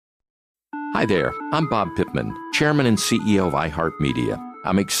Hi there, I'm Bob Pittman, Chairman and CEO of iHeartMedia.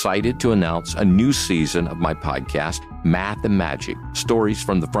 I'm excited to announce a new season of my podcast, Math and Magic, Stories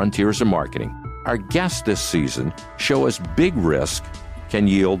from the Frontiers of Marketing. Our guests this season show us big risk can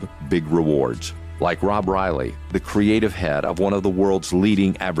yield big rewards, like Rob Riley, the creative head of one of the world's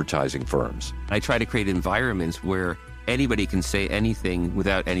leading advertising firms. I try to create environments where anybody can say anything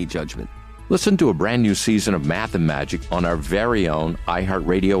without any judgment. Listen to a brand new season of Math and Magic on our very own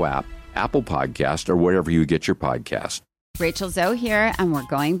iHeartRadio app, Apple Podcast, or wherever you get your podcast. Rachel Zoe here, and we're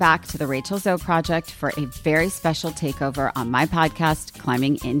going back to the Rachel Zoe Project for a very special takeover on my podcast,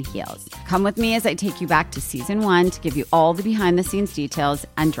 Climbing in Heels. Come with me as I take you back to season 1 to give you all the behind-the-scenes details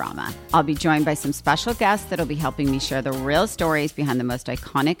and drama. I'll be joined by some special guests that'll be helping me share the real stories behind the most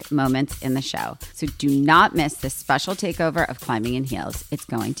iconic moments in the show. So do not miss this special takeover of Climbing in Heels. It's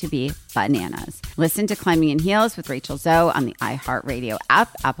going to be bananas. Listen to Climbing in Heels with Rachel Zoe on the iHeartRadio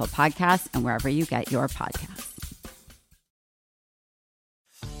app, Apple Podcasts, and wherever you get your podcasts.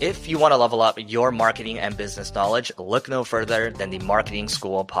 If you want to level up your marketing and business knowledge, look no further than the Marketing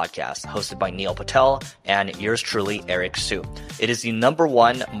School podcast, hosted by Neil Patel and yours truly, Eric Su. It is the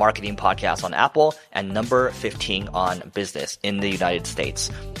 #1 marketing podcast on Apple and number 15 on business in the United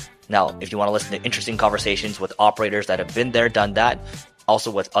States. Now, if you want to listen to interesting conversations with operators that have been there, done that, also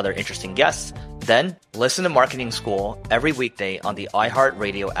with other interesting guests, then listen to Marketing School every weekday on the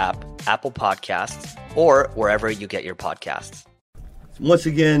iHeartRadio app, Apple Podcasts, or wherever you get your podcasts. Once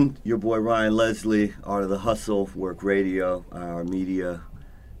again, your boy Ryan Leslie, Art of the Hustle, Work Radio, our media.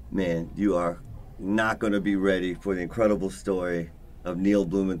 Man, you are not going to be ready for the incredible story of Neil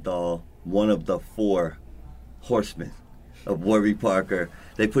Blumenthal, one of the 4 horsemen of Warby Parker.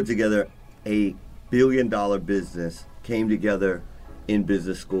 They put together a billion-dollar business, came together in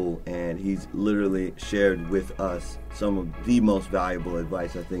business school, and he's literally shared with us some of the most valuable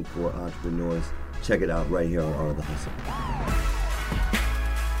advice, I think, for entrepreneurs. Check it out right here on Art of the Hustle.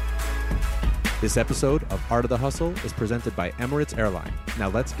 This episode of Art of the Hustle is presented by Emirates Airline. Now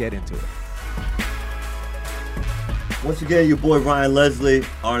let's get into it. Once again, your boy Ryan Leslie,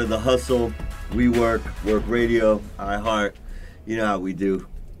 Art of the Hustle. We work radio, iHeart. You know how we do.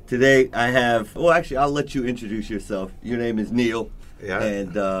 Today I have, well, actually, I'll let you introduce yourself. Your name is Neil. Yeah.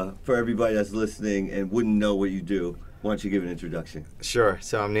 And for everybody that's listening and wouldn't know what you do, why don't you give an introduction? Sure.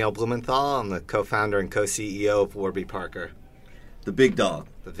 So I'm Neil Blumenthal. I'm the co-founder and co-CEO of Warby Parker. The big dog.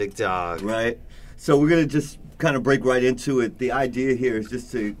 The big dog. Right. So we're going to just kind of break right into it. The idea here is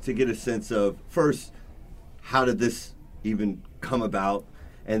just to get a sense of, first, how did this even come about?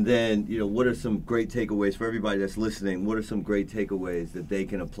 And then, what are some great takeaways for everybody that's listening? What are some great takeaways that they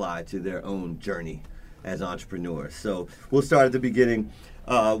can apply to their own journey as entrepreneurs? So we'll start at the beginning.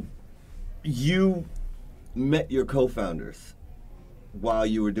 You met your co-founders while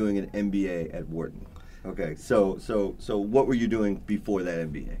you were doing an MBA at Wharton. Okay, so what were you doing before that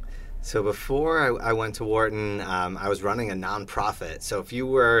MBA? So before I went to Wharton, I was running a nonprofit. So if you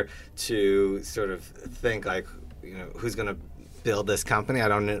were to sort of think like, who's going to build this company, I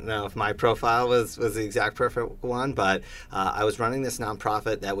don't know if my profile was the exact perfect one, but I was running this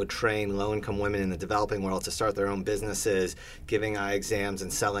nonprofit that would train low-income women in the developing world to start their own businesses, giving eye exams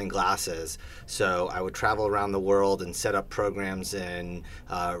and selling glasses. So I would travel around the world and set up programs in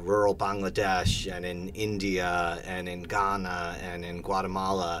rural Bangladesh and in India and in Ghana and in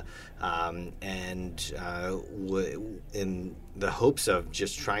Guatemala, in the hopes of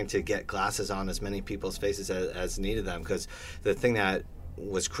just trying to get glasses on as many people's faces as needed them. Because the thing that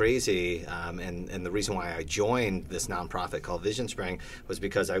was crazy, and the reason why I joined this nonprofit called Vision Spring was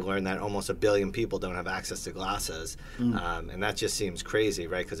because I learned that almost 1 billion people don't have access to glasses. And that just seems crazy,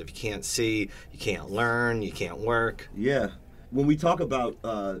 right? Because if you can't see, you can't learn, you can't work. Yeah. When we talk about,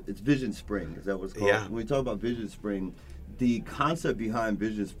 it's Vision Spring, is that what it's called? Yeah. When we talk about Vision Spring, the concept behind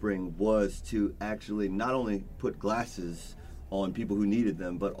Vision Spring was to actually not only put glasses on people who needed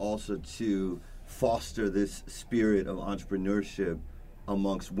them, but also to foster this spirit of entrepreneurship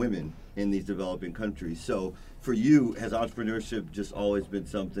amongst women in these developing countries. So for you, has entrepreneurship just always been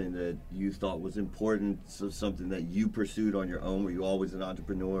something that you thought was important, so something that you pursued on your own? Were you always an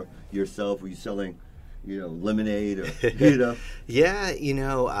entrepreneur yourself? Were you selling lemonade or, Yeah,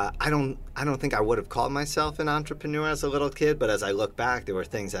 I don't think I would have called myself an entrepreneur as a little kid, but as I look back, there were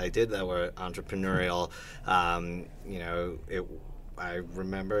things that I did that were entrepreneurial. I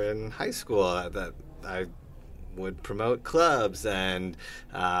remember in high school that I would promote clubs and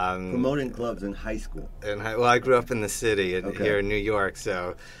promoting clubs in high school. I grew up in the city here in New York,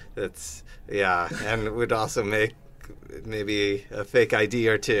 so that's and would also make maybe a fake ID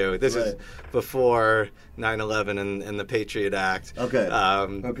or two. This Right. was before 9/11 and the Patriot Act. Okay.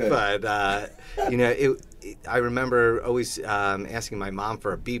 Okay. But I remember always asking my mom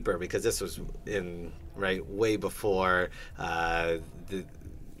for a beeper because this was way before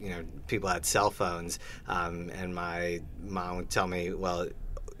people had cell phones, and my mom would tell me, well,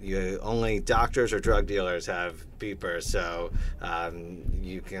 only doctors or drug dealers have beepers, so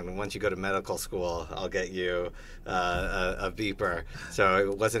you can, once you go to medical school, I'll get you a beeper. So I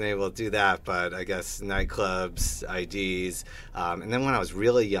wasn't able to do that, but I guess nightclubs, IDs. And then when I was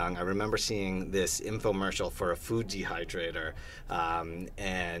really young, I remember seeing this infomercial for a food dehydrator,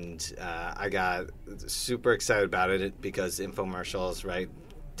 and I got super excited about it because infomercials, right,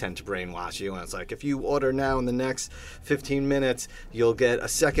 tend to brainwash you, and it's like, if you order now in the next 15 minutes, you'll get a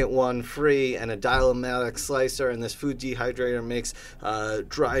second one free and a Dial-O-Matic slicer, and this food dehydrator makes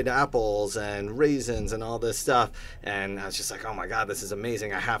dried apples and raisins and all this stuff. And I was just like, oh my God, this is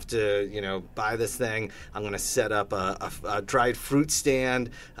amazing. I have to, buy this thing. I'm going to set up a dried fruit stand.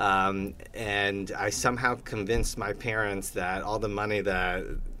 And I somehow convinced my parents that all the money that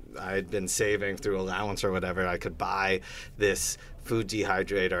I'd been saving through allowance or whatever, I could buy this food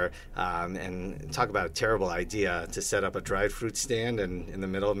dehydrator, and talk about a terrible idea to set up a dried fruit stand in the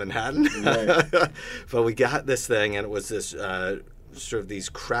middle of Manhattan. Right. But we got this thing, and it was this sort of these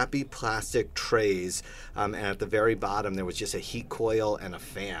crappy plastic trays, and at the very bottom there was just a heat coil and a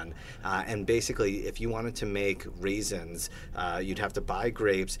fan, and basically if you wanted to make raisins, you'd have to buy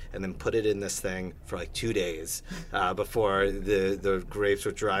grapes and then put it in this thing for like 2 days before the grapes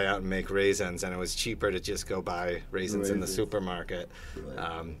would dry out and make raisins, and it was cheaper to just go buy raisins in the supermarket.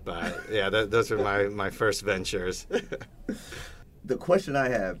 Right. But yeah, those were my first ventures. The question I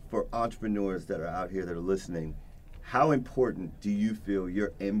have for entrepreneurs that are out here that are listening: how important do you feel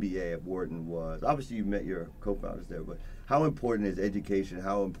your MBA at Wharton was? Obviously, you met your co-founders there, but how important is education?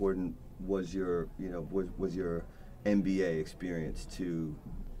 How important was your MBA experience to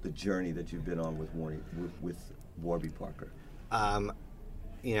the journey that you've been on with Warby Parker?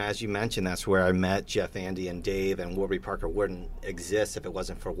 As you mentioned, that's where I met Jeff, Andy, and Dave, and Warby Parker wouldn't exist if it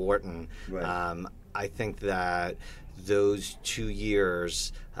wasn't for Wharton. Right. I think that those 2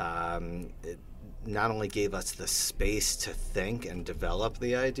 years not only gave us the space to think and develop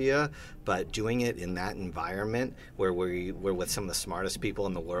the idea, but doing it in that environment where we were with some of the smartest people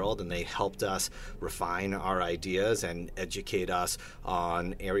in the world, and they helped us refine our ideas and educate us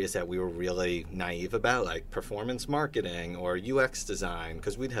on areas that we were really naive about, like performance marketing or UX design,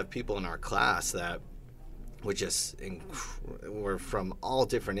 because we'd have people in our class that were from all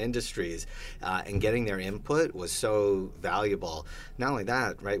different industries, and getting their input was so valuable. Not only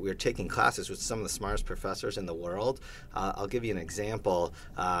that, right, we were taking classes with some of the smartest professors in the world. I'll give you an example.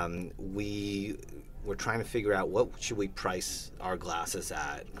 We're trying to figure out what should we price our glasses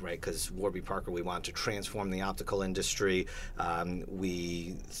at, right? Because Warby Parker, we want to transform the optical industry.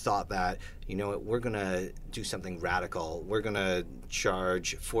 We thought that, we're going to do something radical. We're going to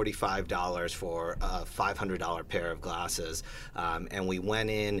charge $45 for a $500 pair of glasses. And we went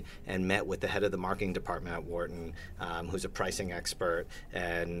in and met with the head of the marketing department at Wharton, who's a pricing expert.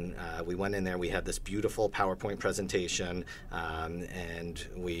 And we went in there. We had this beautiful PowerPoint presentation, and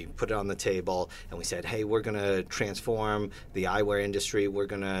we put it on the table, and we said, hey, we're going to transform the eyewear industry. We're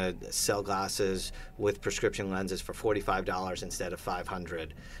going to sell glasses with prescription lenses for $45 instead of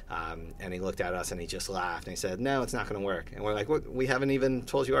 $500. And he looked at us and he just laughed and he said, no, it's not going to work. And we're like, we haven't even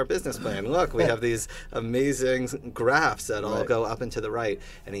told you our business plan. Look, we have these amazing graphs that all go up and to the right.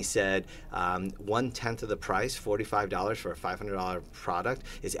 And he said, 1/10 of the price, $45 for a $500 product,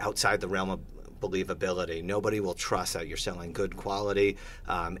 is outside the realm of believability. Nobody will trust that you're selling good quality,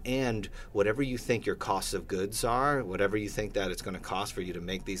 and whatever you think your costs of goods are, whatever you think that it's going to cost for you to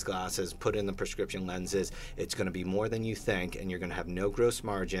make these glasses, put in the prescription lenses, it's going to be more than you think, and you're going to have no gross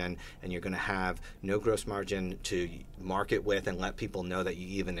margin, and you're going to have no gross margin to market with and let people know that you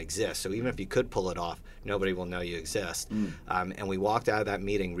even exist. So even if you could pull it off, nobody will know you exist. And we walked out of that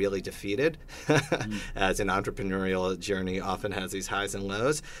meeting really defeated, as an entrepreneurial journey often has these highs and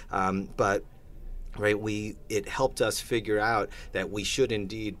lows, but right, it helped us figure out that we should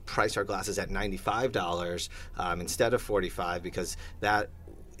indeed price our glasses at $95 instead of $45, because that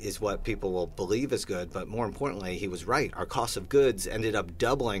is what people will believe is good. But more importantly, he was right. Our cost of goods ended up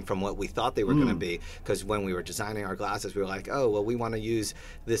doubling from what we thought they were going to be, because when we were designing our glasses, we were like, oh, well, we want to use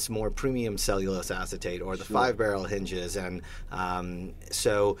this more premium cellulose acetate or the 5-barrel hinges. And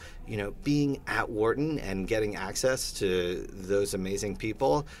so, being at Wharton and getting access to those amazing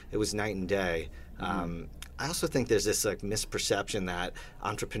people, it was night and day. I also think there's this like misperception that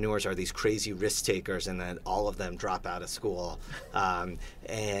entrepreneurs are these crazy risk takers, and then all of them drop out of school.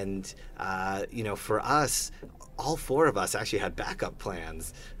 For us, all four of us actually had backup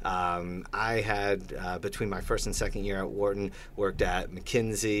plans. I had, between my first and second year at Wharton, worked at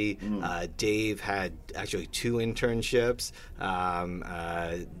McKinsey. Dave had actually 2 internships.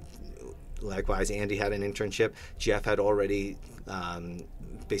 Likewise, Andy had an internship. Jeff had already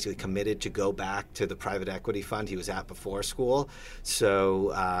basically committed to go back to the private equity fund he was at before school.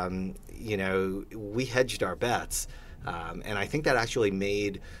 So, we hedged our bets. And I think that actually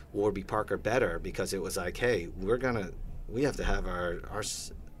made Warby Parker better, because it was like, hey, we have to have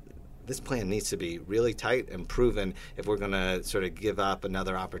this plan needs to be really tight and proven if we're going to sort of give up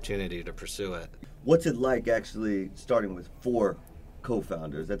another opportunity to pursue it. What's it like actually starting with 4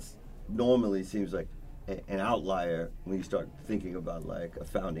 co-founders? That's normally seems like an outlier when you start thinking about like a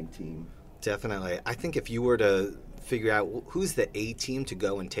founding team. Definitely. I think if you were to figure out who's the A team to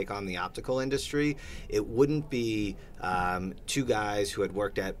go and take on the optical industry, it wouldn't be 2 guys who had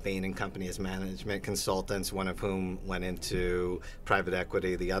worked at Bain & Company as management consultants, one of whom went into private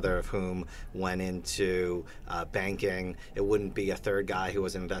equity, the other of whom went into banking. It wouldn't be a 3rd guy who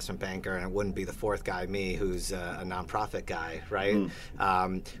was an investment banker, and it wouldn't be the 4th guy, me, who's a nonprofit guy, right?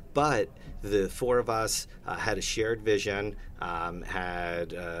 But the 4 of us had a shared vision,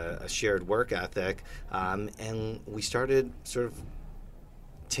 had a shared work ethic, and we started sort of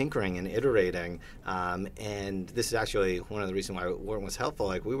tinkering and iterating, and this is actually one of the reasons why Wharton was helpful.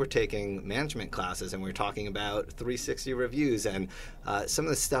 Like, we were taking management classes and we were talking about 360 reviews and some of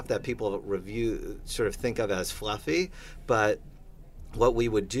the stuff that people review sort of think of as fluffy, but what we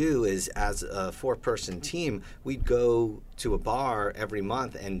would do is, as a 4-person team, we'd go to a bar every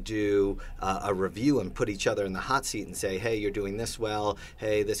month and do a review and put each other in the hot seat and say, hey, you're doing this well.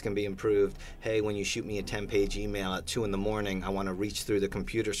 Hey, this can be improved. Hey, when you shoot me a 10-page email at 2 a.m, I want to reach through the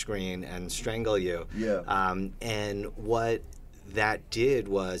computer screen and strangle you. Yeah. And what that did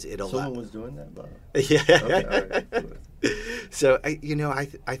was it allowed... Someone was doing that, Bob? Yeah. Okay, all right. So, I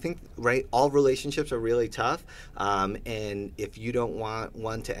think, right, all relationships are really tough, and if you don't want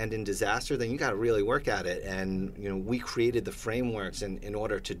one to end in disaster, then you got to really work at it. And, we created the frameworks in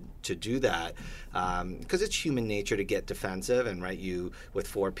order to do that, because it's human nature to get defensive. And, right, with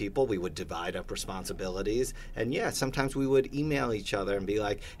 4 people, we would divide up responsibilities. And, yeah, sometimes we would email each other and be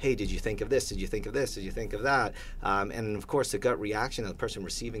like, hey, did you think of this? Did you think of this? Did you think of that? And, of course, the gut reaction of the person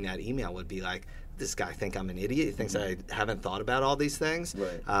receiving that email would be like, this guy think I'm an idiot? He thinks I haven't thought about all these things.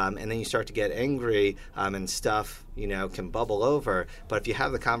 Right. And then you start to get angry, and stuff, can bubble over. But if you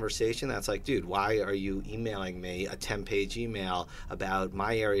have the conversation that's like, dude, why are you emailing me a 10-page email about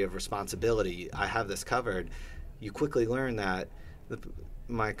my area of responsibility? I have this covered. You quickly learn that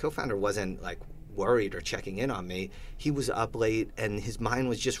my co-founder wasn't like worried or checking in on me. He was up late and his mind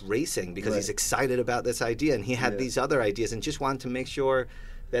was just racing because he's excited about this idea, and he had these other ideas and just wanted to make sure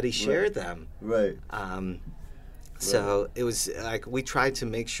that he shared them. Right. So it was like we tried to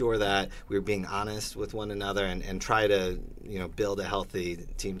make sure that we were being honest with one another and try to, build a healthy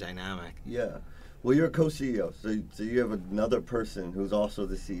team dynamic. Yeah. Well, you're a co-CEO, so you have another person who's also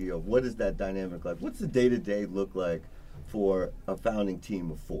the CEO. What is that dynamic like? What's the day-to-day look like for a founding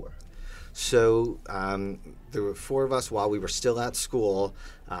team of 4? So there were 4 of us while we were still at school,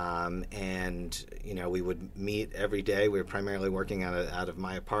 and we would meet every day. We were primarily working out of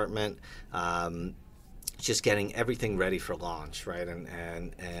my apartment, just getting everything ready for launch, right?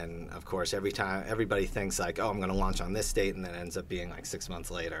 And of course, every time everybody thinks like, oh, I'm going to launch on this date, and then it ends up being like 6 months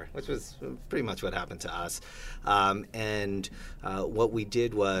later, which was pretty much what happened to us. And what we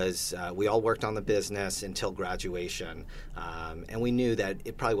did was we all worked on the business until graduation, and we knew that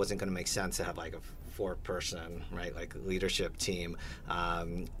it probably wasn't going to make sense to have like a 4-person, right, like leadership team.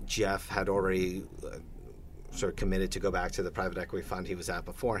 Jeff had already sort of committed to go back to the private equity fund he was at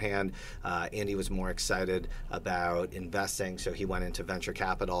beforehand. Andy was more excited about investing, so he went into venture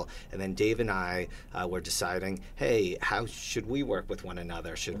capital. And then Dave and I were deciding, hey, how should we work with one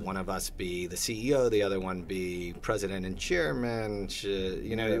another? Should one of us be the CEO, the other one be president and chairman?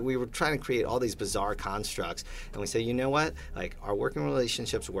 We were trying to create all these bizarre constructs. And we say, you know what? Like, our working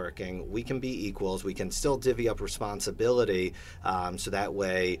relationship's working. We can be equals. We can still divvy up responsibility, so that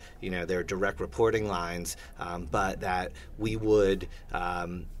way, there are direct reporting lines. But that we would,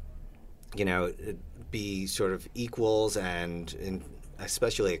 be sort of equals and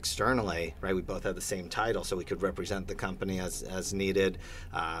especially externally, right? We both had the same title, so we could represent the company as needed.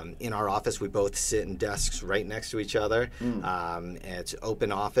 In our office, we both sit in desks right next to each other. It's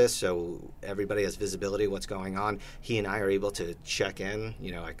open office, so everybody has visibility of what's going on. He and I are able to check in,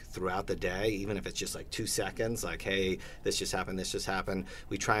 like throughout the day, even if it's just like 2 seconds, like, hey, this just happened.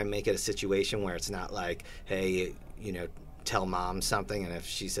 We try and make it a situation where it's not like, hey, tell mom something, and if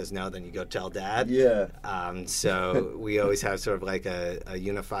she says no, then you go tell dad. Yeah. So we always have sort of like a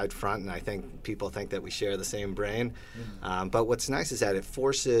unified front, and I think people think that we share the same brain. But what's nice is that it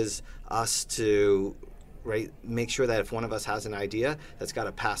forces us to make sure that if one of us has an idea, that's got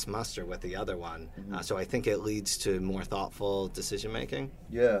to pass muster with the other one. So I think it leads to more thoughtful decision making.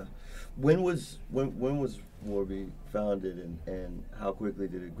 Yeah. When was Warby founded, and how quickly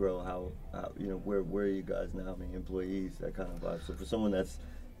did it grow? How where are you guys now? How many employees? That kind of vibe. So for someone that's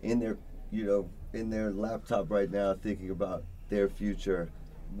in their laptop right now thinking about their future,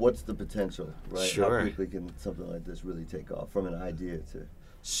 what's the potential, right? Sure. How quickly can something like this really take off from an idea to?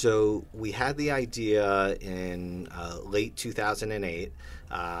 So we had the idea in late 2008,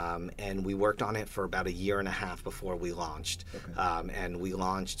 and we worked on it for about a year and a half before we launched. Okay. And we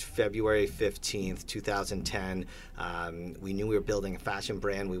launched February 15th, 2010. We knew we were building a fashion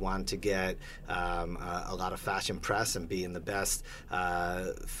brand. We wanted to get a lot of fashion press and be in the best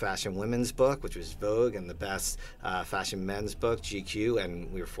fashion women's book, which was Vogue, and the best fashion men's book, GQ.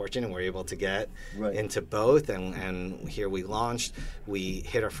 And we were fortunate and we were able to get into both. And here we launched. We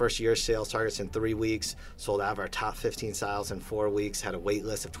hit our first year sales targets in 3 weeks, sold out of our top 15 styles in 4 weeks, had a wait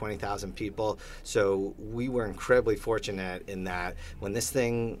list of 20,000 people. So we were incredibly fortunate in that when this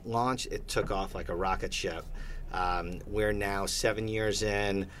thing launched, it took off like a rocket ship. We're now 7 years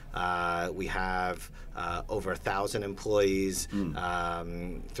in. We have over 1,000 employees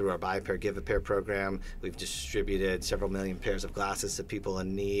through our Buy a Pair, Give a Pair program. We've distributed several million pairs of glasses to people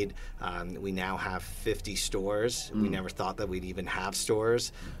in need. We now have 50 stores. We never thought that we'd even have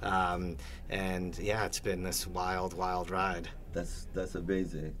stores. And yeah, it's been this wild, wild ride. That's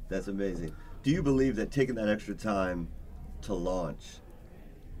amazing. That's amazing. Do you believe that taking that extra time to launch,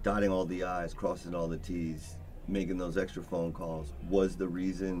 dotting all the I's, crossing all the T's, making those extra phone calls was the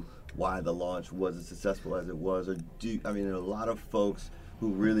reason why the launch was as successful as it was? Or there are a lot of folks who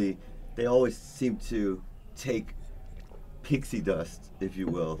really, they always seem to take pixie dust, if you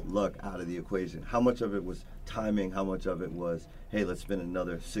will, luck out of the equation. How much of it was timing? How much of it was, hey, let's spend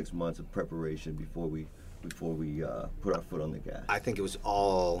another 6 months of preparation before we put our foot on the gas? I think it was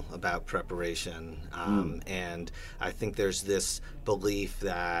all about preparation. And I think there's this belief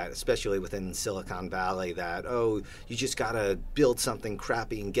that, especially within Silicon Valley, that, you just got to build something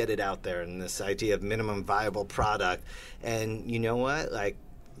crappy and get it out there, and this idea of minimum viable product. And you know what?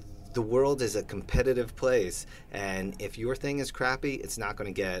 The world is a competitive place, and if your thing is crappy, it's not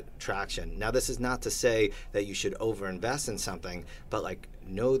going to get traction. Now, this is not to say that you should overinvest in something, but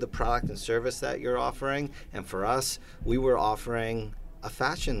know the product and service that you're offering. And for us, we were offering a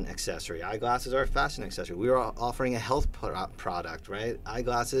fashion accessory. Eyeglasses are a fashion accessory. We were offering a health product, right?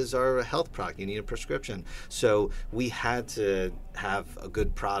 Eyeglasses are a health product. You need a prescription. So we had to have a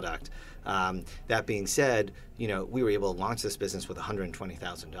good product. That being said, we were able to launch this business with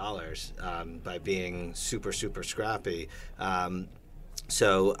 $120,000 by being super, super scrappy.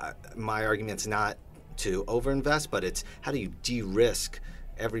 So my argument's not to overinvest, but it's how do you de-risk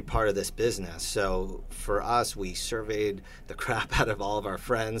every part of this business. So for us, we surveyed the crap out of all of our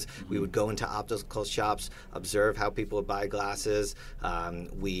friends. We would go into optical shops, observe how people would buy glasses.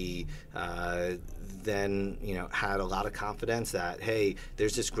 We then had a lot of confidence that, hey,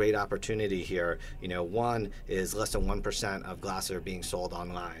 there's this great opportunity here. One is less than 1% of glasses are being sold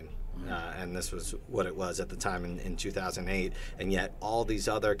online. And this was what it was at the time in 2008, and yet all these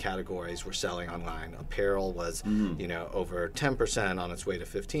other categories were selling online. Apparel was, over 10%, on its way to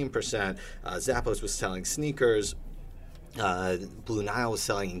 15%. Zappos was selling sneakers. Blue Nile was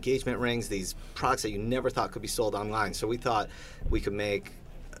selling engagement rings, these products that you never thought could be sold online. So we thought we could make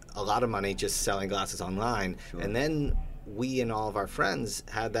a lot of money just selling glasses online. Sure. And then we and all of our friends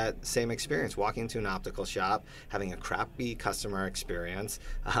had that same experience, walking into an optical shop, having a crappy customer experience,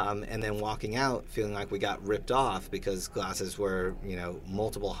 and then walking out feeling like we got ripped off because glasses were,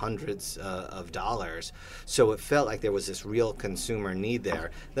 multiple hundreds of dollars. So it felt like there was this real consumer need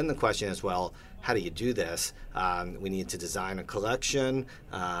there. Then the question is, well, how do you do this? We needed to design a collection.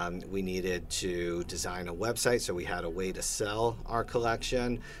 We needed to design a website, so we had a way to sell our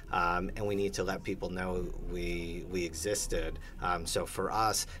collection, and we need to let people know we existed. So for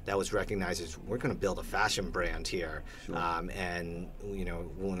us, that was recognized as we're going to build a fashion brand here. Sure. And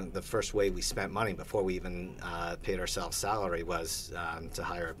the first way we spent money before we even paid ourselves salary was to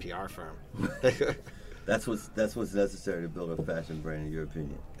hire a PR firm. That's what's necessary to build a fashion brand, in your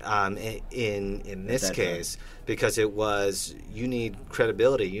opinion. In this case, because you need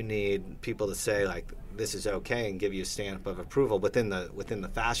credibility. You need people to say like this is okay and give you a stamp of approval within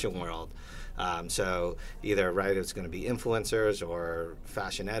the fashion world. So either it's going to be influencers or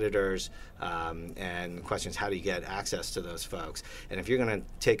fashion editors, and the question is how do you get access to those folks? And if you're going to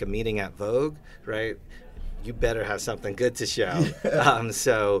take a meeting at Vogue, right? You better have something good to show.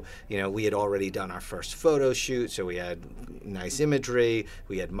 So, we had already done our first photo shoot, so we had nice imagery.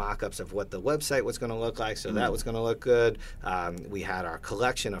 We had mock-ups of what the website was going to look like, so that was going to look good. We had our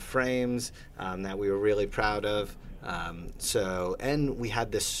collection of frames that we were really proud of. And we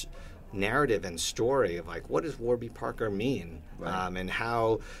had this narrative and story of like, what does Warby Parker mean? Right. And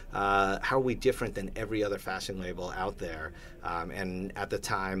how are we different than every other fashion label out there? And at the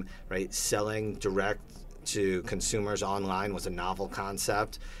time, right, selling direct to consumers online was a novel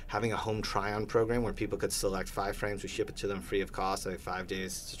concept. Having a home try-on program where people could select 5 frames, we ship it to them free of cost. They have 5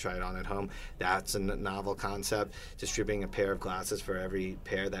 days to try it on at home. That's a novel concept. Distributing a pair of glasses for every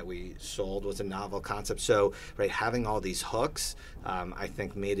pair that we sold was a novel concept. So, right, having all these hooks, I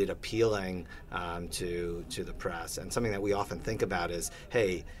think, made it appealing to the press. And something that we often think about is,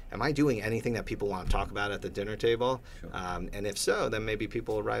 hey, am I doing anything that people want to talk about at the dinner table? Sure. And if so, then maybe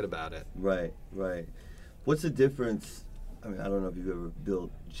people will write about it. Right. What's the difference? I mean, I don't know if you've ever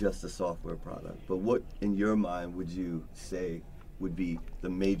built just a software product, but what, in your mind, would you say would be the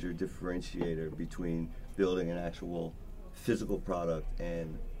major differentiator between building an actual physical product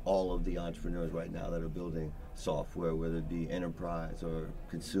and all of the entrepreneurs right now that are building software, whether it be enterprise or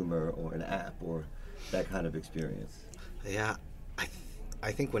consumer or an app or that kind of experience? Yeah,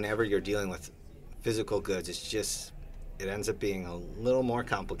 I think whenever you're dealing with physical goods, it ends up being a little more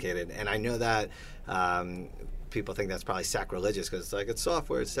complicated. And I know that people think that's probably sacrilegious because it's like, it's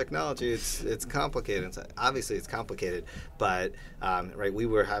software, it's technology, it's complicated. Obviously, it's complicated, but we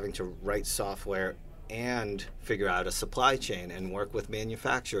were having to write software and figure out a supply chain and work with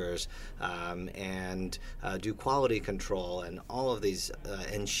manufacturers and do quality control and all of these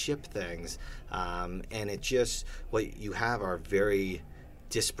and ship things. And what you have are very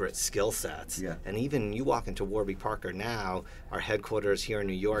disparate skill sets. Yeah. And even you walk into Warby Parker now, our headquarters here in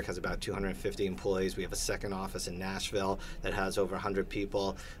New York has about 250 employees. We have a second office in Nashville that has over 100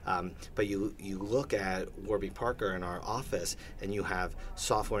 people. But you look at Warby Parker in our office and you have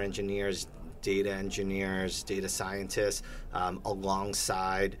software engineers, data engineers, data scientists,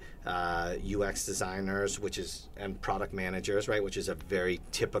 alongside UX designers, and product managers, right, which is a very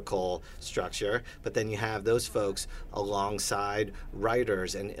typical structure. But then you have those folks alongside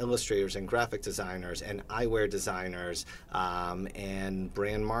writers and illustrators and graphic designers and eyewear designers and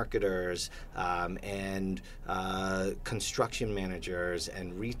brand marketers and construction managers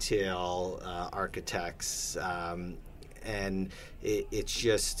and retail architects. And it's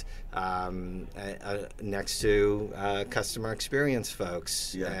just next to customer experience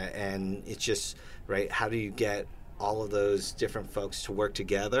folks. Yeah. And it's just, right, how do you get all of those different folks to work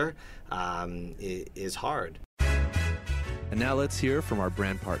together is hard. And now let's hear from our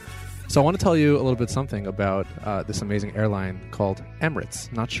brand partner. So I want to tell you a little bit something about this amazing airline called Emirates.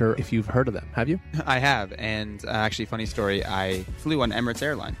 Not sure if you've heard of them. Have you? I have. And actually, funny story, I flew on Emirates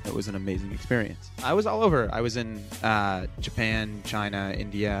Airline. It was an amazing experience. I was all over. I was in Japan, China,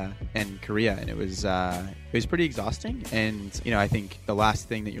 India, and Korea. And it was pretty exhausting. And, I think the last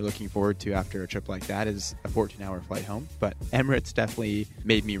thing that you're looking forward to after a trip like that is a 14-hour flight home. But Emirates definitely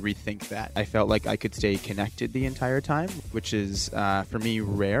made me rethink that. I felt like I could stay connected the entire time, which is, for me,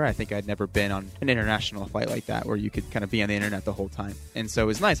 rare. I think I'd never been on an international flight like that where you could kind of be on the internet the whole time. And so it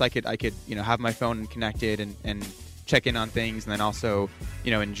was nice. I could have my phone connected and check in on things, and then also,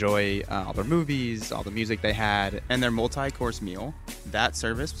 enjoy all their movies, all the music they had, and their multi-course meal. That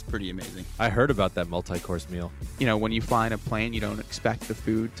service was pretty amazing. I heard about that multi-course meal. When you fly in a plane, you don't expect the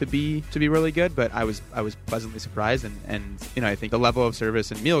food to be really good, but I was pleasantly surprised, and I think the level of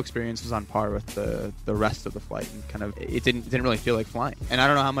service and meal experience was on par with the rest of the flight, and kind of it didn't really feel like flying. And I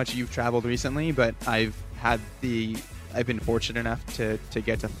don't know how much you've traveled recently, but I've been fortunate enough to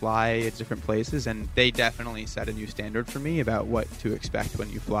get to fly at different places, and they definitely set a new standard for me about what to expect when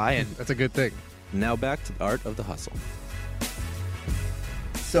you fly. And that's a good thing. Now back to the art of the hustle.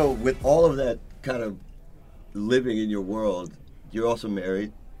 So with all of that kind of living in your world, you're also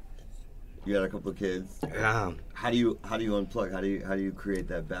married. You got a couple of kids. Yeah. How do you unplug? How do you create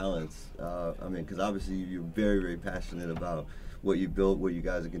that balance? I mean, because obviously you're very, very passionate about what you built, what you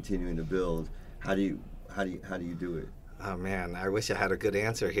guys are continuing to build. How do you do it? Oh man, I wish I had a good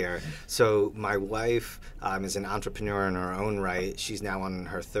answer here. So my wife is an entrepreneur in her own right. She's now on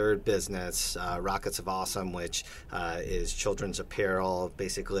her third business, Rockets of Awesome, which is children's apparel.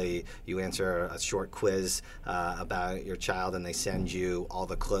 Basically, you answer a short quiz about your child, and they send you all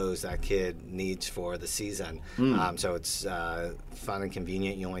the clothes that kid needs for the season. So it's fun and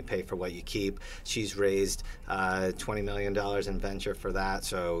convenient. You only pay for what you keep. She's raised $20 million in venture for that,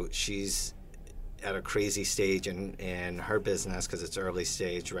 so she's at a crazy stage in her business because it's early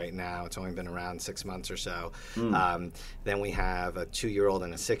stage right now. It's only been around 6 months or so. Then we have a 2-year-old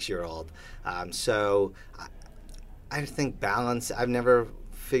and a 6-year-old. So I think balance. I've never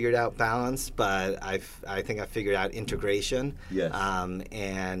figured out balance, but I think I figured out integration. Yes.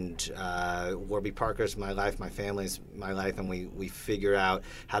 And Warby Parker's my life, my family's my life, and we figure out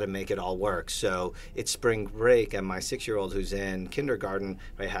how to make it all work. So it's spring break, and my 6-year-old, who's in kindergarten,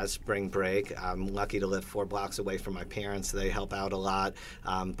 right, has spring break. I'm lucky to live 4 blocks away from my parents. They help out a lot.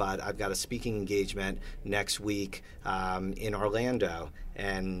 But I've got a speaking engagement next week in Orlando.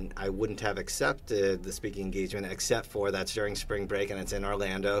 And I wouldn't have accepted the speaking engagement except for that's during spring break and it's in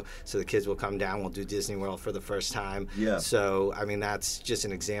Orlando. So the kids will come down. We'll do Disney World for the first time. Yeah. So, I mean, that's just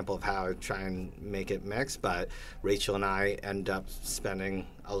an example of how I try and make it mix. But Rachel and I end up spending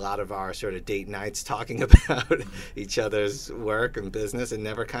a lot of our sort of date nights talking about each other's work and business. It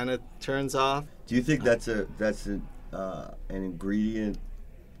never kind of turns off. Do you think that's an ingredient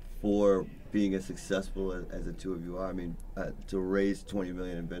for being as successful as the two of you are? I mean, to raise $20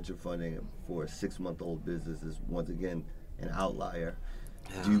 million in venture funding for a 6-month-old business is once again an outlier.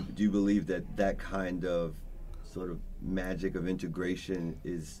 Yeah. Do you believe that kind of sort of magic of integration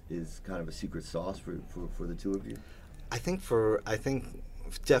is kind of a secret sauce for the two of you? I think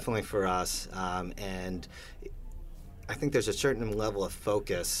definitely for us, and I think there's a certain level of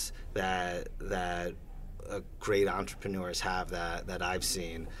focus that great entrepreneurs have that I've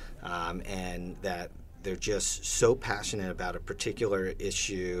seen, and that they're just so passionate about a particular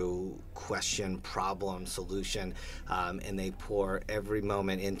issue, question, problem, solution, and they pour every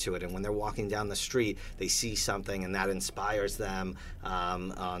moment into it. And when they're walking down the street, they see something and that inspires them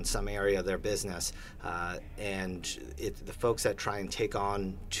on some area of their business. And the folks that try and take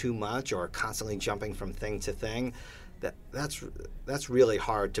on too much or are constantly jumping from thing to thing, that's really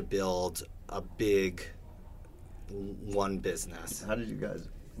hard to build a big one business. How did you guys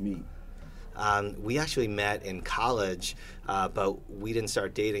meet? We actually met in college, but we didn't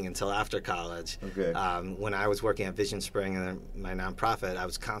start dating until after college. Okay. When I was working at Vision Spring and my nonprofit, I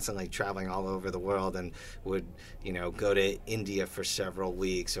was constantly traveling all over the world and would, go to India for several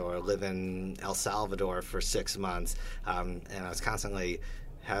weeks or live in El Salvador for 6 months, and I was constantly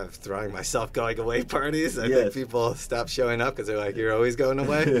throwing myself going away parties. I think people stopped showing up because they're like, "You're always going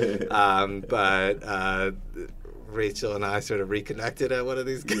away." But Rachel and I sort of reconnected at one of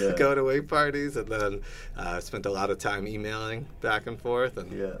these going away parties, and then spent a lot of time emailing back and forth,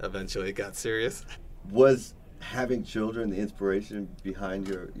 and eventually it got serious. Was having children the inspiration behind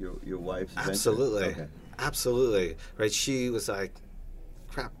your wife's venture? Absolutely. Okay. Absolutely. Right. She was like,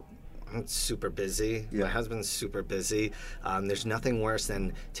 crap, I'm super busy. Yeah. My husband's super busy. There's nothing worse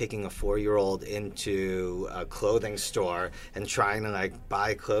than taking a 4-year-old into a clothing store and trying to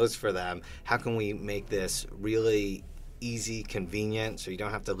buy clothes for them. How can we make this really easy, convenient, so you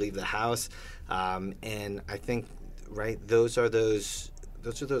don't have to leave the house? And I think, those are those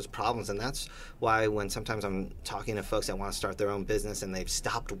problems, and that's why when sometimes I'm talking to folks that want to start their own business and they've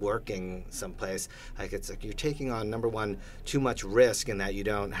stopped working someplace, it's like you're taking on, number one, too much risk in that you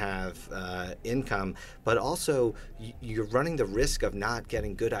don't have income, but also you're running the risk of not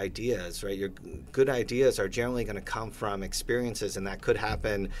getting good ideas, right? Your good ideas are generally going to come from experiences, and that could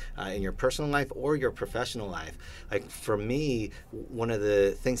happen in your personal life or your professional life. For me, one of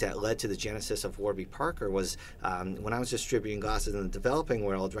the things that led to the genesis of Warby Parker was when I was distributing glasses in the developing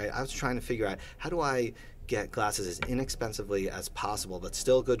world, right? I was trying to figure out, how do I get glasses as inexpensively as possible, but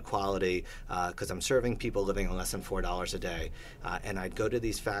still good quality, because I'm serving people living on less than $4 a day. And I'd go to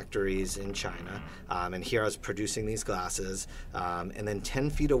these factories in China, and here I was producing these glasses, and then 10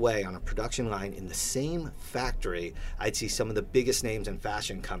 feet away on a production line in the same factory, I'd see some of the biggest names in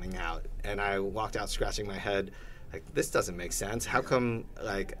fashion coming out. And I walked out scratching my head, this doesn't make sense. How come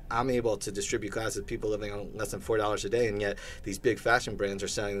I'm able to distribute glasses to people living on less than $4 a day, and yet these big fashion brands are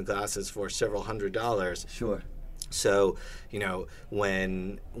selling the glasses for several $100s? Sure. So,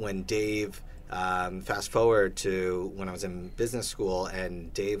 when Dave Fast forward to when I was in business school,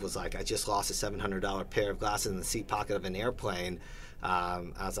 and Dave was like, I just lost a $700 pair of glasses in the seat pocket of an airplane. I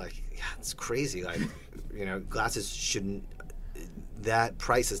was like, yeah, it's crazy. Like, glasses shouldn't, that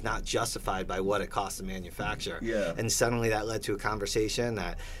price is not justified by what it costs to manufacture. Yeah. And suddenly that led to a conversation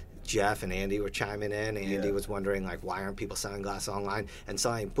that Jeff and Andy were chiming in. Andy was wondering, like, why aren't people selling glasses online? And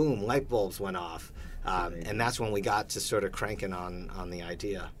suddenly, boom, light bulbs went off. And that's when we got to sort of cranking on the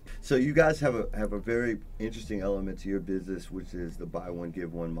idea. So you guys have a very interesting element to your business, which is the buy one,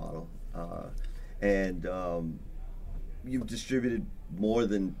 give one model. And you've distributed more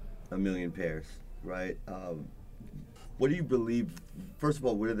than 1 million pairs, right? What do you believe, first of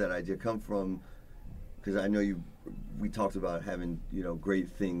all, where did that idea come from? Because I know we talked about having, great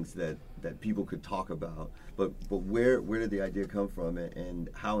things that people could talk about, but where did the idea come from, and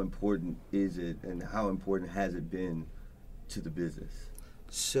how important is it, and how important has it been to the business?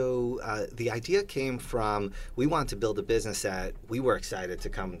 So the idea came from, we wanted to build a business that we were excited to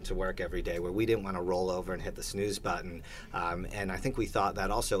come to work every day, where we didn't want to roll over and hit the snooze button. And I think we thought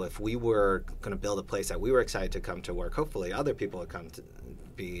that also, if we were going to build a place that we were excited to come to work, hopefully other people would come to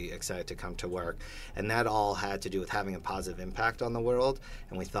be excited to come to work. And that all had to do with having a positive impact on the world.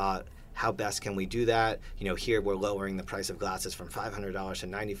 And we thought, how best can we do that? Here we're lowering the price of glasses from $500 to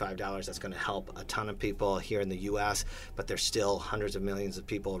 $95. That's going to help a ton of people here in the U.S., but there's still hundreds of millions of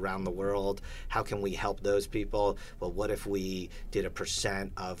people around the world. How can we help those people? Well, what if we did a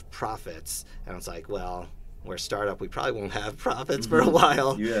 % of profits? And it's like, well, we're a startup, we probably won't have profits for a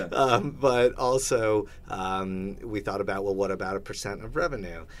while. Yeah. But also, we thought about, well, what about a % of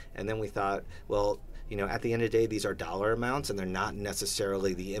revenue? And then we thought, well, at the end of the day, these are dollar amounts, and they're not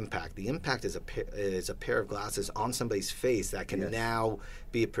necessarily the impact. The impact is a pair of glasses on somebody's face that can now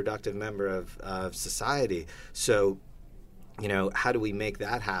be a productive member of society. So, how do we make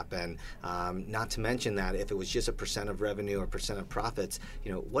that happen? Not to mention that if it was just a % of revenue or % of profits,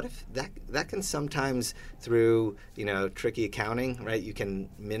 what if that can sometimes, through tricky accounting, right? You can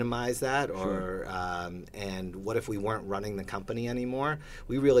minimize that, or and what if we weren't running the company anymore?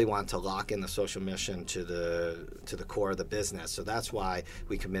 We really want to lock in the social mission to the core of the business. So that's why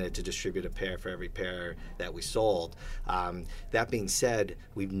we committed to distribute a pair for every pair that we sold. That being said,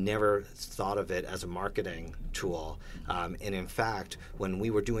 we've never thought of it as a marketing tool. And in fact, when we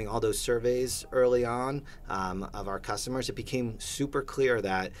were doing all those surveys early on of our customers, it became super clear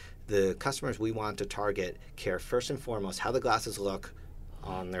that the customers we want to target care first and foremost how the glasses look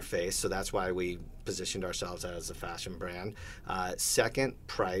on their face. So that's why we positioned ourselves as a fashion brand. Second,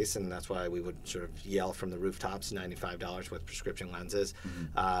 price, and that's why we would sort of yell from the rooftops, $95 with prescription lenses.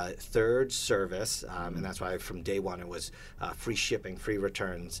 Third, service, and that's why from day one it was free shipping, free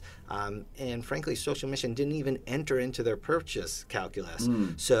returns. And frankly, social mission didn't even enter into their purchase calculus.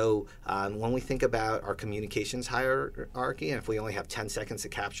 So when we think about our communications hierarchy, and if we only have 10 seconds to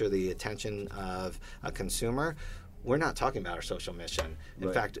capture the attention of a consumer, we're not talking about our social mission.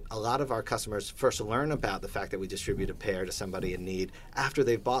 In fact, a lot of our customers first learn about the fact that we distribute a pair to somebody in need after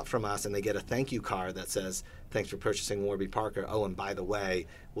they've bought from us, and they get a thank you card that says, thanks for purchasing Warby Parker. Oh, and by the way,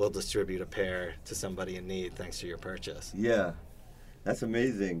 we'll distribute a pair to somebody in need thanks to your purchase. Yeah, that's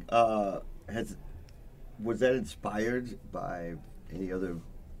amazing. Was that inspired by any other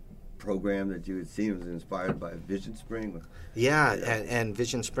program that you had seen? Was it inspired by Vision Spring? Yeah, and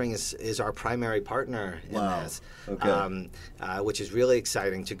Vision Spring is our primary partner in this, which is really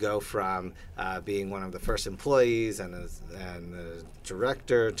exciting to go from being one of the first employees and the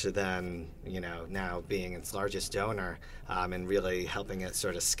director to then, now being its largest donor and really helping it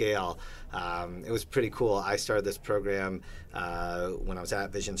sort of scale. It was pretty cool. I started this program when I was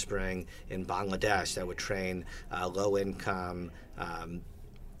at Vision Spring in Bangladesh that would train low-income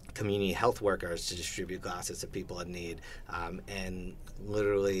community health workers to distribute glasses to people in need. And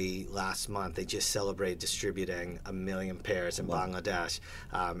literally last month, they just celebrated distributing 1 million pairs in Bangladesh.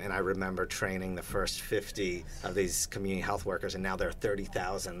 And I remember training the first 50 of these community health workers, and now there are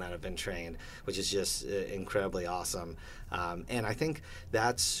 30,000 that have been trained, which is just incredibly awesome. And I think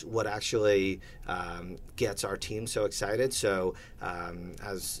that's what actually gets our team so excited. So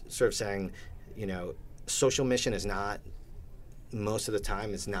as sort of saying, social mission is not, most of the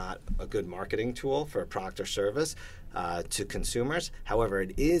time, is not a good marketing tool for a product or service to consumers. However,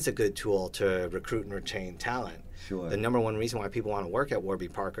 it is a good tool to recruit and retain talent. Sure. The number one reason why people want to work at Warby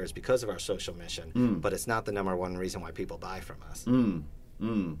Parker is because of our social mission, but it's not the number one reason why people buy from us.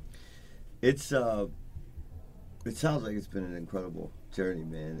 It sounds like it's been an incredible journey,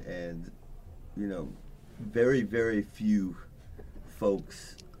 man, and very, very few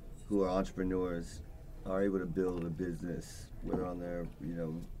folks who are entrepreneurs are able to build a business whether on their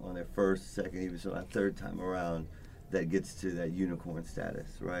on their first, second, even so that third time around, that gets to that unicorn status,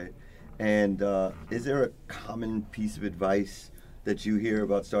 right? And is there a common piece of advice that you hear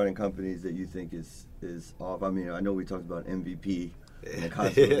about starting companies that you think is off? I mean, I know we talked about MVP and the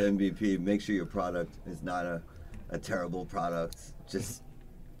concept of MVP. Make sure your product is not a terrible product, just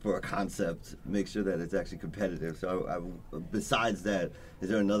for a concept. Make sure that it's actually competitive. So besides that, is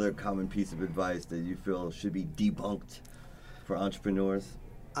there another common piece of advice that you feel should be debunked for entrepreneurs?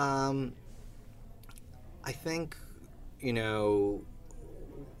 I think,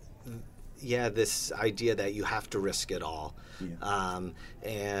 this idea that you have to risk it all. Yeah.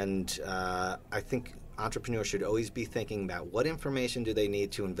 I think entrepreneurs should always be thinking about what information do they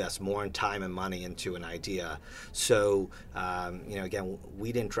need to invest more in time and money into an idea. So, again,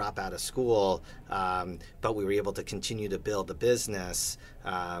 we didn't drop out of school, but we were able to continue to build the business.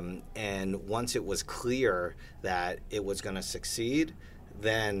 And once it was clear that it was going to succeed,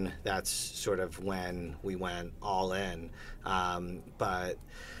 then that's sort of when we went all in. But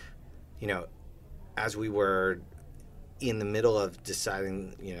as we were in the middle of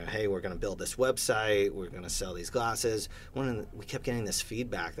deciding, hey, we're going to build this website, we're going to sell these glasses, we kept getting this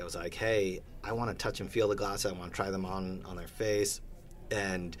feedback that was like, hey, I want to touch and feel the glasses, I want to try them on their face.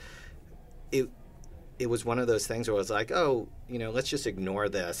 And it was one of those things where I was like, oh, let's just ignore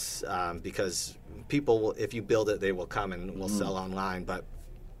this because people, if you build it, they will come and will sell online. But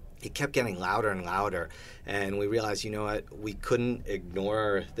it kept getting louder and louder, and we realized, we couldn't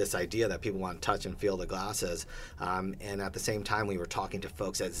ignore this idea that people want to touch and feel the glasses. And at the same time, we were talking to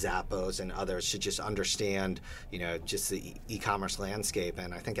folks at Zappos and others to just understand, just the e-commerce landscape.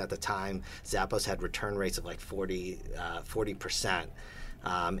 And I think at the time, Zappos had return rates of like 40%.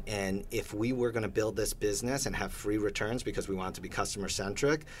 And if we were going to build this business and have free returns because we wanted to be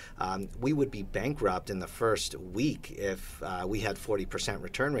customer-centric, we would be bankrupt in the first week if we had 40%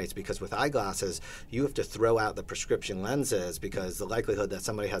 return rates, because with eyeglasses, you have to throw out the prescription lenses because the likelihood that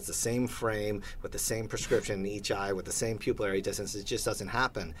somebody has the same frame with the same prescription in each eye with the same pupillary distance, it just doesn't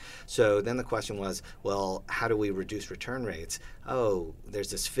happen. So then the question was, well, how do we reduce return rates? Oh,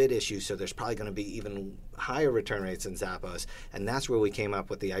 there's this fit issue, so there's probably going to be even higher return rates in Zappos. And that's where we came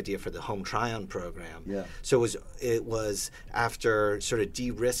up with the idea for the home try-on program. Yeah. So it was after sort of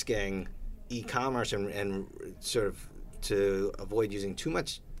de-risking e-commerce and sort of to avoid using too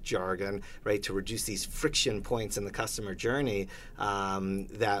much jargon, right, to reduce these friction points in the customer journey,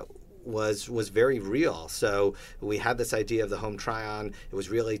 that was very real. So we had this idea of the home try-on. It was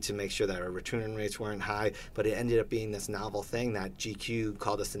really to make sure that our return rates weren't high, but it ended up being this novel thing that GQ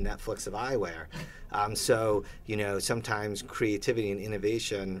called us the Netflix of eyewear. So, sometimes creativity and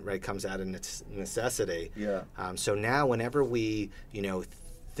innovation, right, comes out of necessity. Yeah. So now whenever we,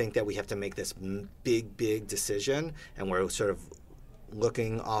 think that we have to make this big decision and we're sort of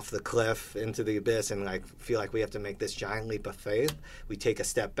looking off the cliff into the abyss and feel like we have to make this giant leap of faith, we take a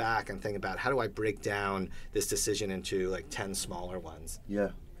step back and think about, how do I break down this decision into 10 smaller ones? Yeah.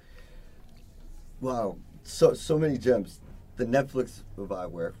 Wow. So many gems. The Netflix of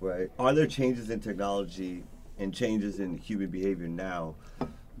eyewear, right? Are there changes in technology and changes in human behavior now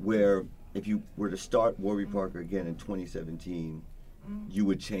where if you were to start Warby Parker again in 2017, you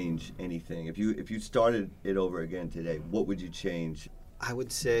would change anything? If you started it over again today, what would you change? I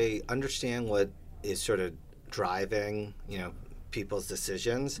would say understand what is sort of driving, people's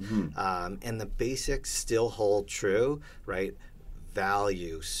decisions, and the basics still hold true, right?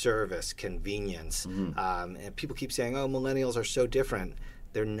 Value, service, convenience. And people keep saying, oh, millennials are so different.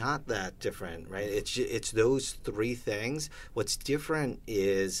 They're not that different, right? It's those three things. What's different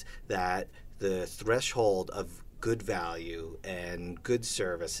is that the threshold of good value and good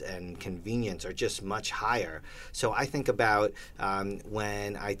service and convenience are just much higher. So I think about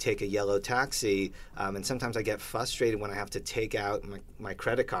when I take a yellow taxi, and sometimes I get frustrated when I have to take out my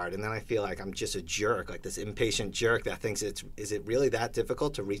credit card, and then I feel like I'm just a jerk, like this impatient jerk that thinks is it really that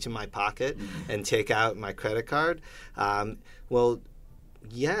difficult to reach in my pocket and take out my credit card? Well,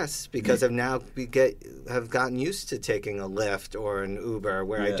 yes, because I've now have gotten used to taking a Lyft or an Uber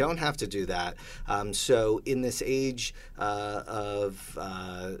where I don't have to do that. So in this age of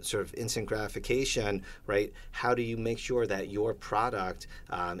sort of instant gratification, right, how do you make sure that your product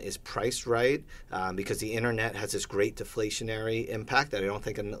is priced right? Because the internet has this great deflationary impact that I don't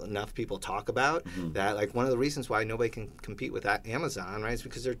think enough people talk about. That one of the reasons why nobody can compete with Amazon, right, is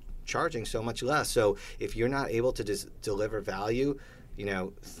because they're charging so much less. So if you're not able to deliver value,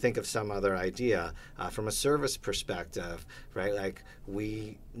 think of some other idea. From a service perspective, right? Like,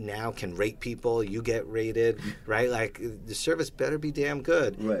 we now can rate people. You get rated, right? Like, the service better be damn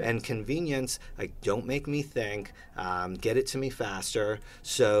good. Right. And convenience, like, don't make me think. Get it to me faster.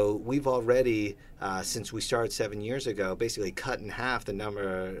 So we've already, since we started 7 years ago, basically cut in half the number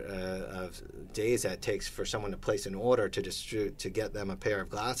of days that it takes for someone to place an order to get them a pair of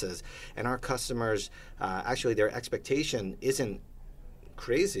glasses. And our customers, actually, their expectation isn't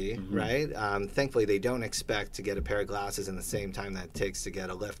crazy, right? Thankfully, they don't expect to get a pair of glasses in the same time that it takes to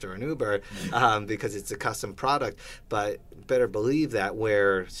get a Lyft or an Uber, because it's a custom product. But better believe that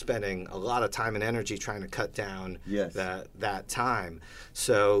we're spending a lot of time and energy trying to cut down that time.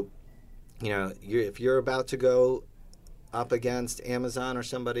 So, if you're about to go up against Amazon or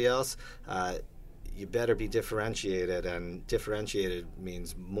somebody else, you better be differentiated, and differentiated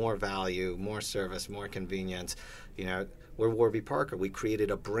means more value, more service, more convenience. We're Warby Parker. We created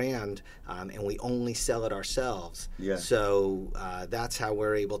a brand, and we only sell it ourselves. Yeah. So that's how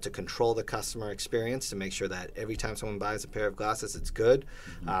we're able to control the customer experience to make sure that every time someone buys a pair of glasses, it's good.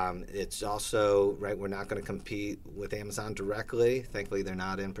 It's also, right, we're not going to compete with Amazon directly. Thankfully, they're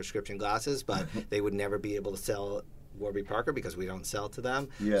not in prescription glasses, but they would never be able to sell Warby Parker because we don't sell to them.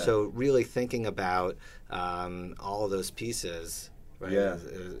 Yeah. So really thinking about all of those pieces, right,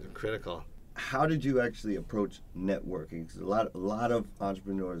 is critical. How did you actually approach networking? Because a lot of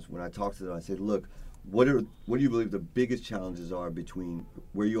entrepreneurs, when I talk to them, I say, look, what do you believe the biggest challenges are between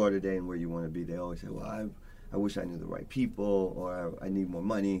where you are today and where you want to be? They always say, well, I wish I knew the right people, or I need more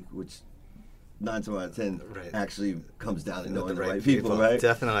money, which 9 times out of 10 actually comes down to knowing the right people, right?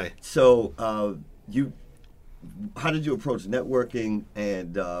 Definitely. So how did you approach networking,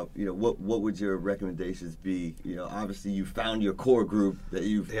 and what would your recommendations be? Obviously you found your core group that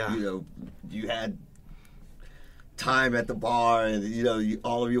you had time at the bar, and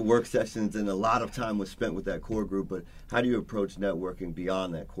all of your work sessions, and a lot of time was spent with that core group. But how do you approach networking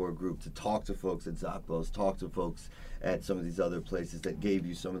beyond that core group to talk to folks at Zappos, talk to folks at some of these other places that gave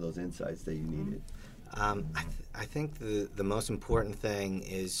you some of those insights that you needed? I think the most important thing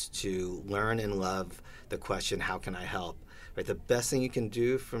is to learn and love the question, how can I help? Right, the best thing you can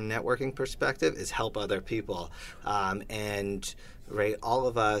do from networking perspective is help other people. And right, all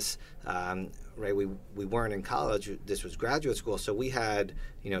of us, right, we weren't in college. This was graduate school, so we had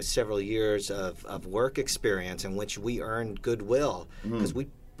several years of work experience in which we earned goodwill because we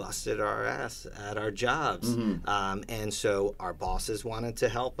busted our ass at our jobs. And so our bosses wanted to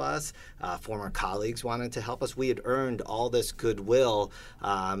help us. Former colleagues wanted to help us. We had earned all this goodwill,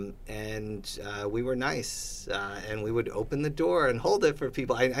 and we were nice. And we would open the door and hold it for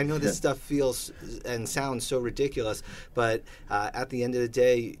people. I know this stuff feels and sounds so ridiculous, but at the end of the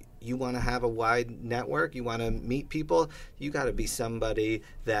day, you want to have a wide network, you want to meet people, you got to be somebody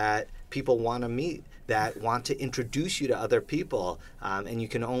that people want to meet, that want to introduce you to other people, and you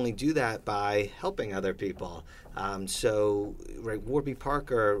can only do that by helping other people. So, right, Warby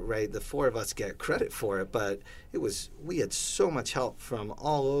Parker, right, the 4 of us get credit for it, but we had so much help from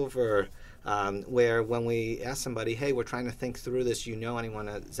all over. Where when we asked somebody, hey, we're trying to think through this, anyone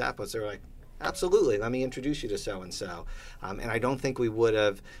at Zappos? They're like, absolutely, let me introduce you to so-and-so. And I don't think we would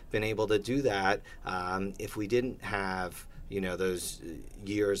have been able to do that if we didn't have those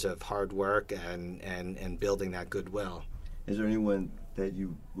years of hard work and building that goodwill. Is there anyone that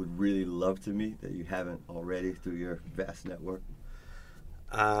you would really love to meet that you haven't already through your vast network?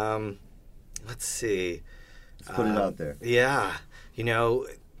 Let's see. Let's put it out there. Yeah.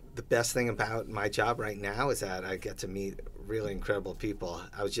 The best thing about my job right now is that I get to meet really incredible people.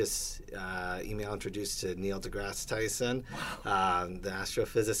 I was just email introduced to Neil deGrasse Tyson, the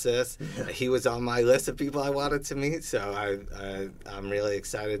astrophysicist. He was on my list of people I wanted to meet, so I'm really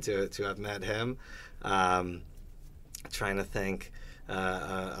excited to have met him. Trying to think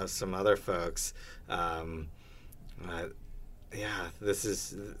of some other folks.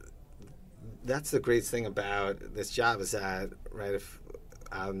 That's the great thing about this job is that, right, if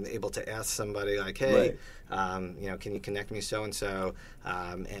I'm able to ask somebody like, hey, can you connect me so-and-so?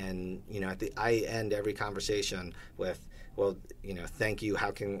 And, I end every conversation with, well, thank you.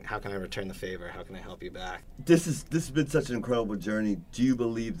 How can I return the favor? How can I help you back? This has been such an incredible journey. Do you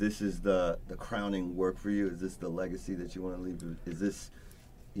believe this is the crowning work for you? Is this the legacy that you want to leave? Is this,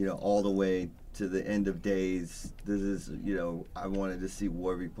 all the way to the end of days? This is, I wanted to see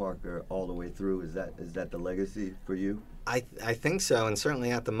Warby Parker all the way through. Is that the legacy for you? I think so, and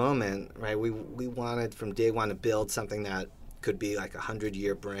certainly at the moment, right, we wanted from day one to build something that could be like a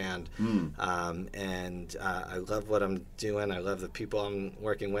 100-year brand. And I love what I'm doing. I love the people I'm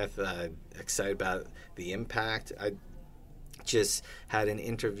working with. Excited about the impact. just had an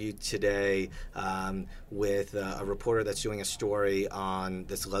interview today with a reporter that's doing a story on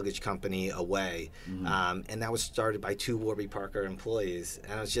this luggage company, Away. And that was started by 2 Warby Parker employees.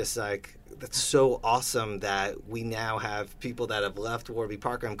 And I was just like, that's so awesome that we now have people that have left Warby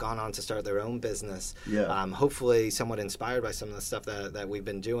Parker and gone on to start their own business. Hopefully somewhat inspired by some of the stuff that we've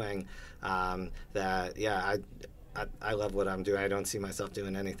been doing. I love what I'm doing. I don't see myself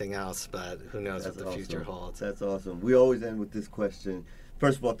doing anything else, but who knows what the future holds. That's awesome. We always end with this question.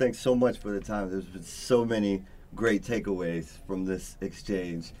 First of all, thanks so much for the time. There's been so many great takeaways from this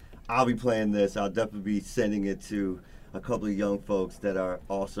exchange. I'll be playing this. I'll definitely be sending it to a couple of young folks that are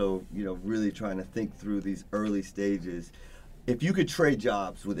also, really trying to think through these early stages. If you could trade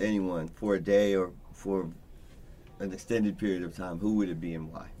jobs with anyone for a day or for an extended period of time, who would it be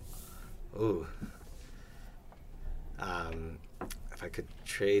and why? Ooh. If I could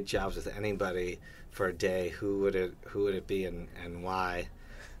trade jobs with anybody for a day, who would it be and why?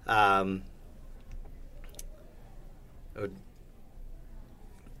 It would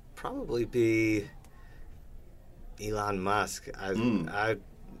probably be Elon Musk. I'd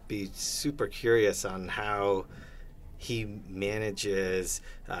be super curious on how he manages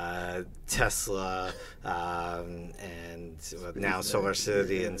Tesla and now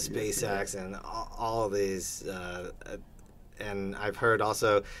SolarCity and SpaceX and all of these. And I've heard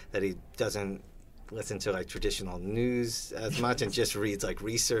also that he doesn't listen to like traditional news as much and just reads like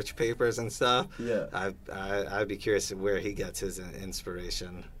research papers and stuff. I'd be curious where he gets his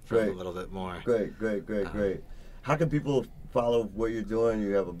inspiration from a little bit more. Great. How can people follow what you're doing?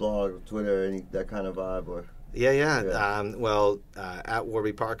 You have a blog, Twitter, any that kind of vibe, or? At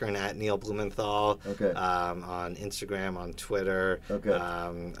Warby Parker and at Neil Blumenthal. On Instagram, on Twitter.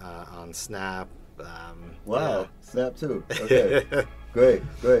 On Snap. Snap too. Okay. Great.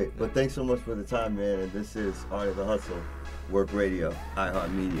 But thanks so much for the time, man. And this is Art of the Hustle, Work Radio,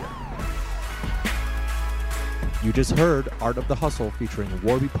 iHeartMedia. You just heard Art of the Hustle featuring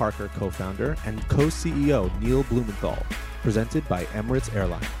Warby Parker co-founder and co-CEO Neil Blumenthal, presented by Emirates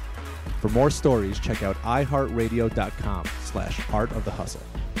Airline. For more stories, check out iHeartRadio.com/Art of the Hustle.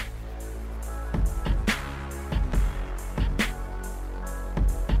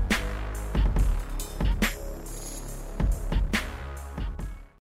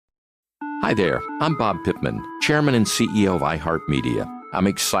 Hi there, I'm Bob Pittman, Chairman and CEO of iHeartMedia. I'm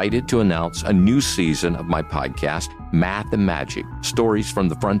excited to announce a new season of my podcast, Math and Magic, Stories from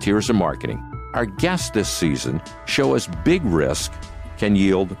the Frontiers of Marketing. Our guests this season show us big risk can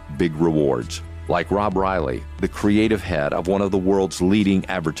yield big rewards, like Rob Riley, the creative head of one of the world's leading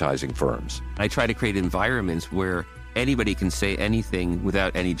advertising firms. I try to create environments where anybody can say anything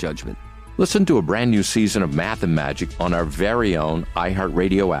without any judgment. Listen to a brand new season of Math and Magic on our very own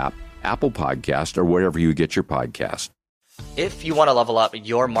iHeartRadio app, Apple Podcast, or wherever you get your podcast. If you want to level up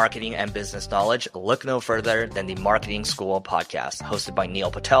your marketing and business knowledge, look no further than the Marketing School podcast, hosted by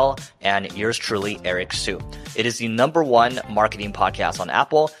Neil Patel and yours truly, Eric Su. It is the #1 marketing podcast on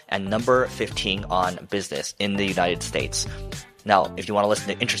Apple and number 15 on business in the United States. Now, if you want to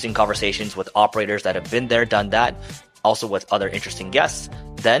listen to interesting conversations with operators that have been there, done that, also with other interesting guests,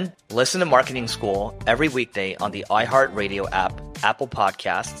 then listen to Marketing School every weekday on the iHeartRadio app, Apple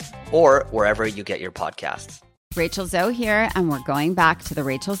Podcasts, or wherever you get your podcasts. Rachel Zoe here, and we're going back to the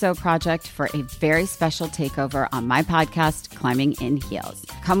Rachel Zoe Project for a very special takeover on my podcast, Climbing in Heels.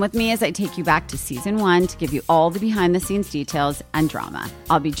 Come with me as I take you back to season 1 to give you all the behind-the-scenes details and drama.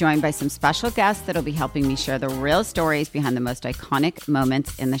 I'll be joined by some special guests that'll be helping me share the real stories behind the most iconic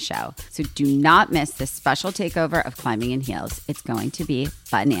moments in the show. So do not miss this special takeover of Climbing in Heels. It's going to be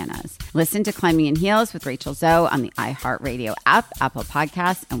bananas. Listen to Climbing in Heels with Rachel Zoe on the iHeartRadio app, Apple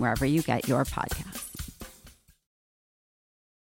Podcasts, and wherever you get your podcasts.